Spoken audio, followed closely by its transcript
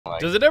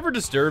Does it ever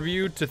disturb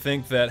you to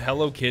think that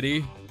Hello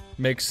Kitty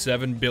makes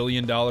 $7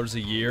 billion a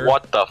year?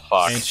 What the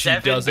fuck? And she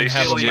doesn't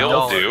have a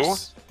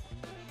mouth?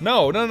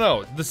 No.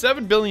 The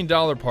 $7 billion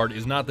part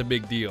is not the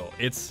big deal.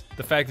 It's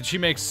the fact that she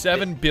makes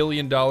 $7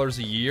 billion a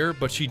year,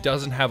 but she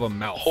doesn't have a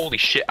mouth. Holy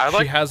shit.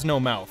 She has no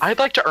mouth. I'd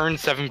like to earn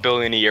 $7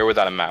 billion a year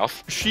without a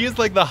mouth. She is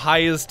like the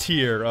highest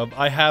tier of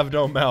I have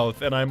no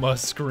mouth and I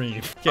must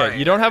scream. Okay,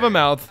 you don't have a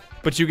mouth,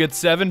 but you get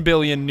 $7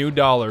 billion new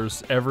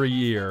dollars every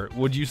year.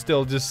 Would you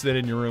still just sit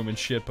in your room and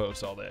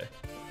shitpost all day?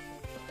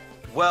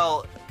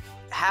 Well,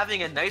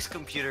 having a nice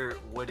computer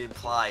would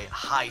imply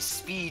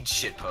high-speed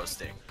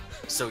shitposting.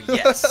 So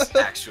yes,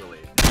 actually.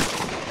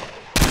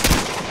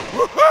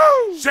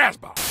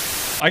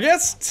 I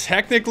guess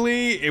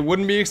technically it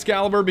wouldn't be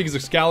Excalibur because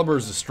Excalibur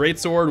is a straight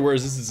sword,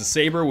 whereas this is a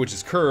saber, which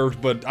is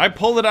curved, but I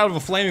pulled it out of a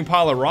flaming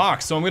pile of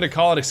rocks, so I'm gonna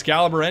call it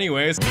Excalibur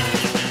anyways.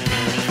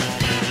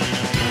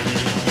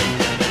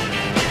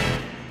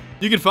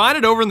 You can find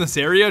it over in this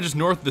area just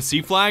north of the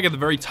sea flag at the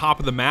very top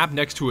of the map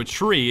next to a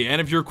tree, and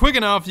if you're quick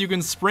enough, you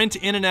can sprint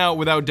in and out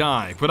without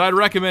dying, but I'd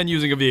recommend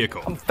using a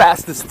vehicle. I'm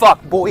fast as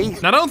fuck, boy.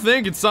 Now don't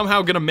think it's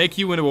somehow gonna make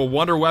you into a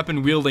wonder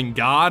weapon wielding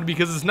god,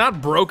 because it's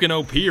not broken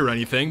OP or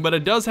anything, but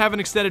it does have an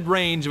extended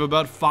range of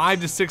about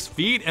 5 to 6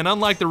 feet, and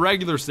unlike the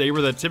regular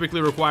saber that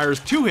typically requires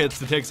 2 hits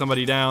to take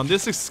somebody down,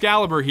 this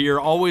Excalibur here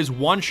always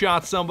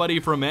one-shots somebody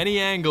from any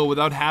angle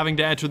without having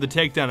to enter the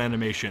takedown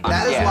animation.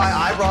 That is why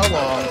I brought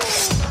along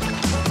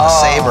a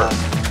saber.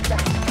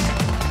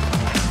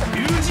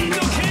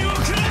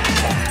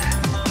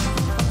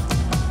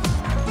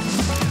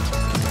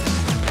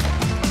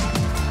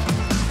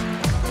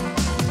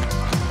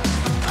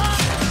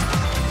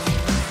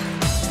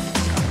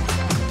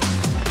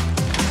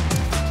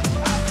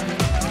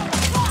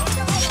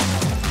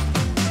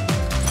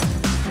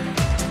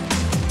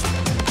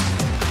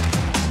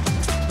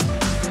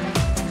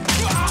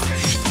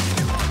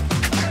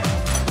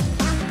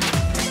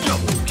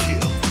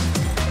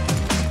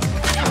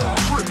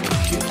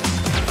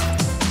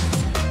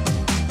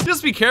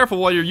 Just be careful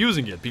while you're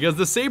using it, because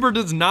the saber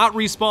does not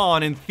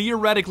respawn, and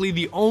theoretically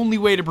the only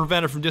way to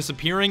prevent it from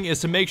disappearing is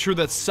to make sure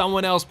that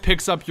someone else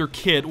picks up your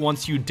kit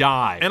once you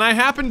die. And I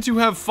happen to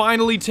have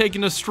finally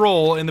taken a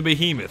stroll in the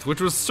Behemoth, which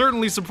was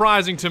certainly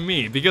surprising to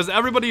me, because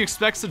everybody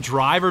expects the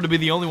driver to be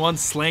the only one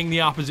slaying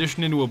the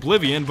opposition into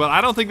oblivion, but I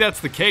don't think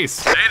that's the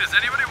case. Hey, does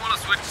anybody want to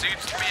switch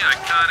seats to me? I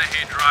kinda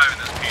hate driving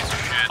this piece of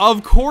shit.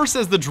 Of course,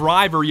 as the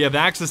driver, you have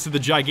access to the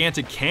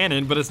gigantic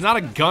cannon, but it's not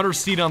a gunner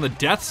seat on the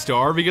Death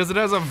Star because it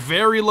has a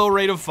very low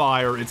rate of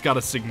fire, it's got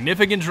a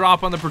significant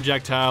drop on the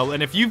projectile,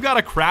 and if you've got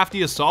a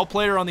crafty assault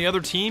player on the other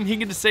team, he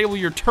can disable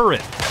your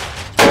turret.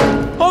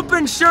 Hope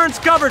insurance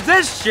covers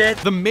this shit.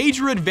 The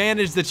major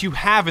advantage that you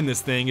have in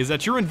this thing is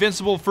that you're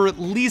invincible for at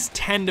least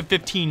 10 to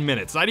 15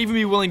 minutes. I'd even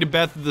be willing to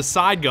bet that the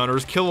side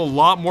gunners kill a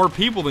lot more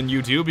people than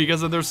you do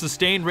because of their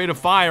sustained rate of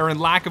fire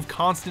and lack of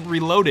constant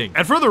reloading.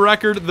 And for the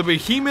record, the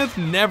Behemoth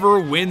never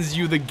wins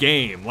you the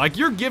game. Like,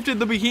 you're gifted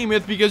the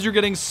Behemoth because you're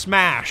getting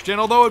smashed, and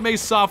although it may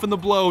soften the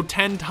blow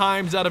 10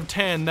 times out of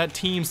 10, that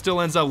team still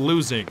ends up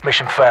losing.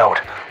 Mission failed.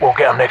 We'll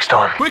get them next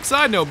time. Quick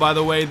side note, by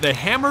the way, the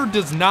hammer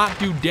does not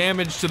do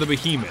damage to the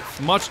Behemoth,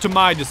 much to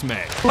my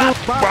dismay.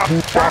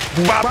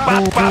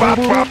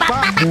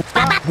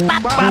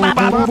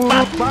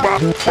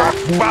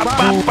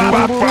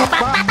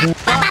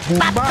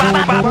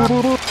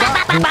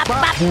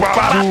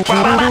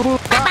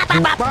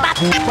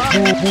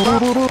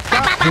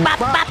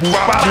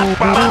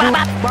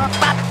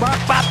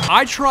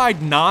 I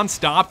tried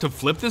non-stop to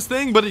flip this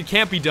thing, but it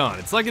can't be done.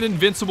 It's like an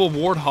invincible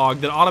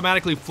warthog that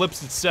automatically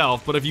flips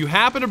itself, but if you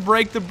happen to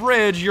break the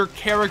bridge, your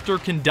character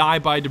can die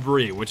by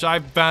debris, which I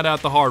found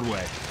out the hard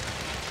way.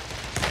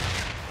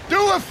 Do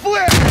a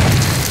flip!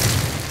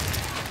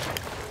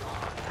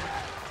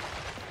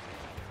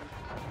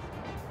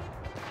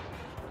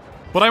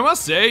 But I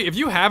must say, if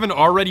you haven't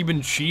already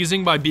been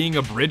cheesing by being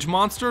a bridge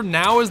monster,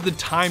 now is the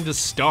time to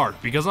start,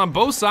 because on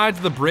both sides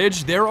of the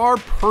bridge, there are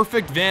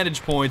perfect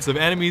vantage points of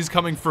enemies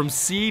coming from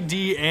C,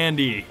 D, and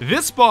E.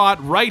 This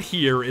spot right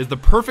here is the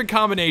perfect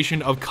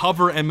combination of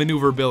cover and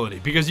maneuverability,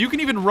 because you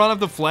can even run up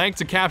the flank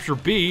to capture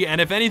B,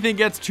 and if anything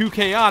gets too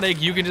chaotic,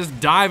 you can just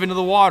dive into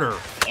the water.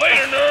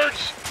 Later,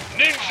 nerds!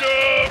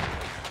 Ninja!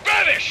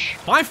 Vanish!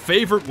 My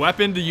favorite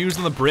weapon to use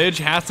on the bridge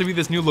has to be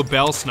this new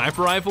Lebel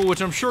sniper rifle,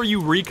 which I'm sure you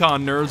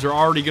recon nerds are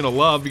already gonna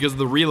love because of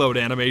the reload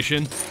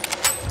animation.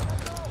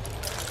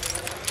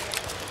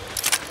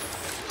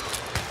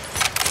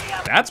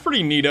 That's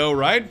pretty neato,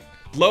 right?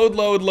 Load,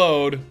 load,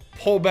 load,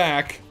 pull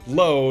back,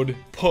 load,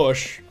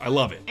 push. I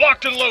love it.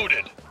 Locked and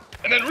loaded,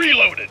 and then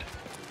reloaded.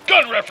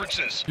 Gun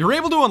references. You're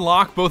able to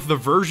unlock both the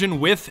version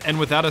with and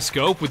without a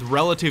scope with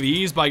relative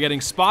ease by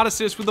getting spot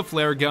assist with the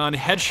flare gun,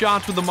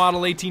 headshots with the Model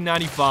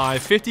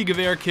 1895, 50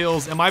 Gewehr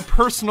kills, and my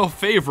personal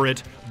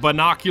favorite,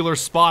 binocular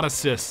spot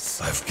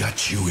assists. I've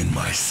got you in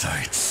my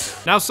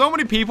sights. Now, so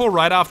many people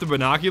write off the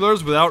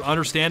binoculars without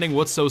understanding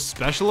what's so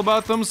special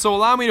about them, so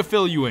allow me to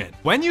fill you in.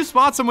 When you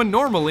spot someone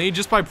normally,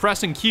 just by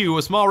pressing Q,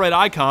 a small red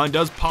icon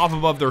does pop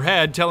above their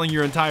head telling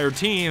your entire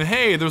team,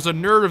 hey, there's a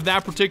nerd of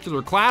that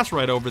particular class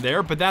right over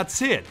there, but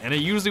that's it, and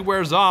it usually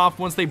wears off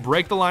once they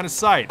break the line of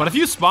sight. But if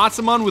you spot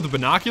someone with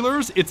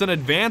binoculars, it's an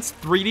advanced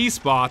 3D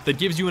spot that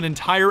gives you an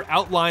entire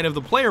outline of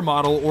the player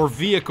model or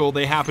vehicle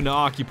they happen to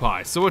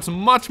occupy, so it's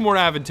much more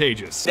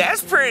advantageous.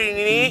 That's pretty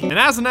neat. And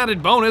as an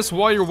added bonus,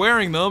 while you're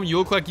wearing them, you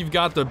look like you've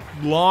got the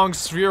long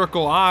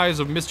spherical eyes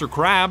of Mr.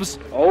 Krabs.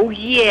 Oh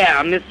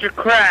yeah, Mr.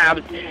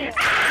 Krabs.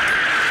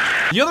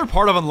 The other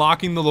part of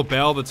unlocking the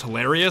lapel that's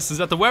hilarious is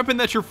that the weapon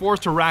that you're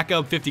forced to rack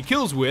up 50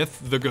 kills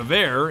with, the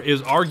Gewehr,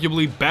 is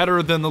arguably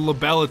better than the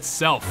lapel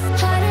itself.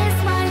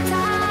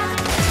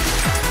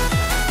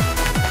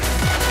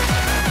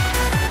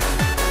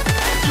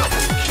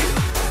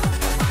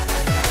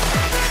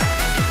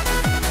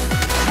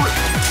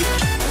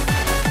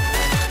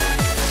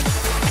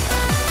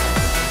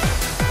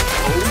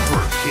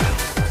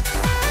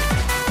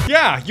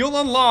 Yeah, you'll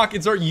unlock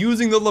and start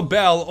using the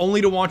lapel only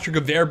to want your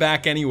Gewehr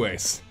back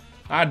anyways.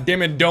 I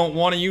damn it don't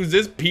want to use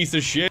this piece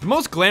of shit. The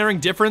most glaring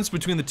difference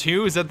between the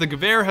two is that the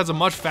Gewehr has a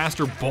much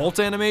faster bolt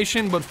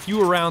animation but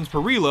fewer rounds per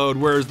reload,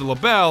 whereas the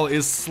lapel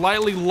is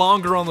slightly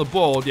longer on the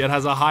bolt yet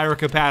has a higher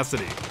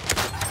capacity.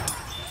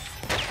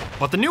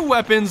 But the new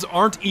weapons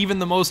aren't even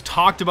the most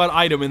talked about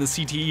item in the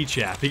CTE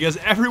chat, because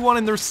everyone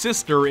and their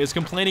sister is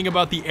complaining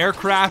about the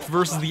aircraft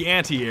versus the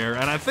anti-air,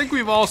 and I think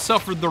we've all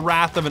suffered the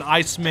wrath of an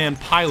Iceman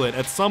pilot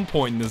at some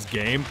point in this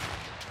game.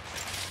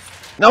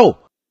 No,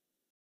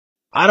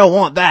 I don't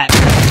want that.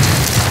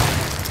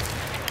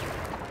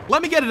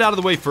 Let me get it out of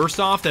the way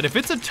first off that if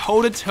it's a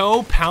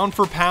toe-to-toe,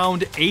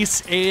 pound-for-pound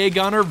ace AA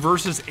gunner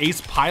versus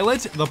ace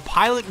pilot, the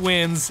pilot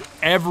wins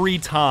every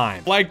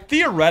time. Like,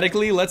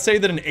 theoretically, let's say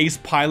that an ace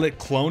pilot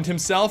cloned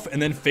himself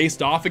and then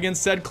faced off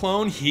against said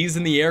clone, he's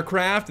in the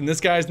aircraft and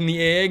this guy's in the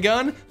AA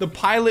gun, the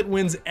pilot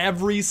wins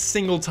every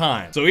single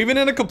time. So even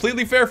in a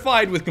completely fair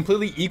fight with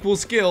completely equal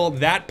skill,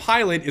 that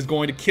pilot is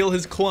going to kill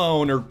his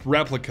clone or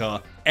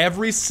replica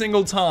every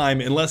single time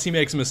unless he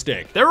makes a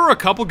mistake. There were a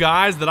couple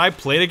guys that I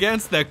played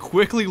against that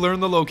quickly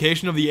learned the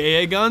location of the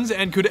AA guns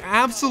and could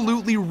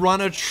absolutely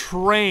run a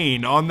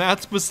train on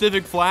that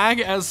specific flag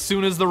as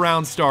soon as the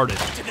round started.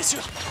 Eat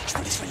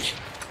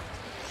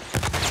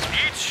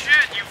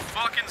shit, you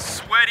fucking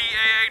sweaty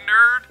AA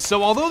nerd.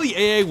 So although the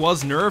AA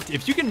was nerfed,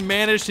 if you can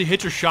manage to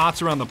hit your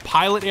shots around the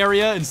pilot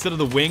area instead of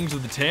the wings or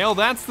the tail,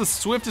 that's the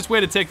swiftest way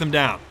to take them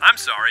down. I'm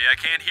sorry, I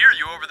can't hear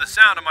you over the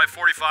sound of my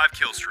 45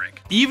 kill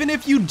streak. Even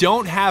if you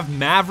don't have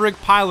maverick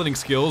piloting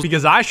skills,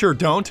 because I sure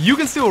don't, you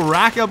can still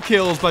rack up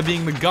kills by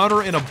being the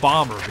gunner in a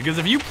bomber, because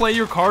if you play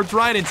your cards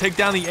right and take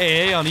down the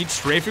AA on each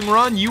strafing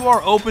run, you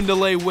are open to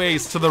lay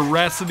waste to the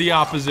rest of the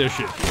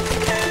opposition.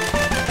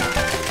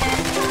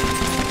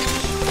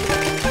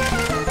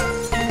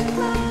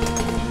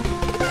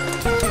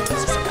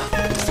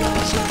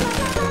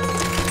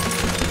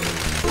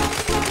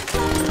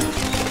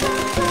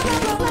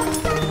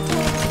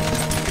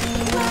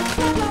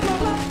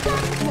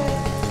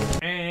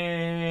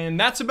 And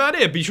that's about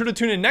it. Be sure to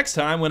tune in next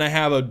time when I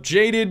have a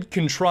jaded,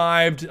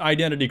 contrived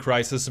identity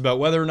crisis about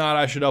whether or not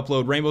I should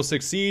upload Rainbow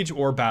Six Siege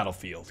or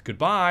Battlefield.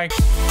 Goodbye.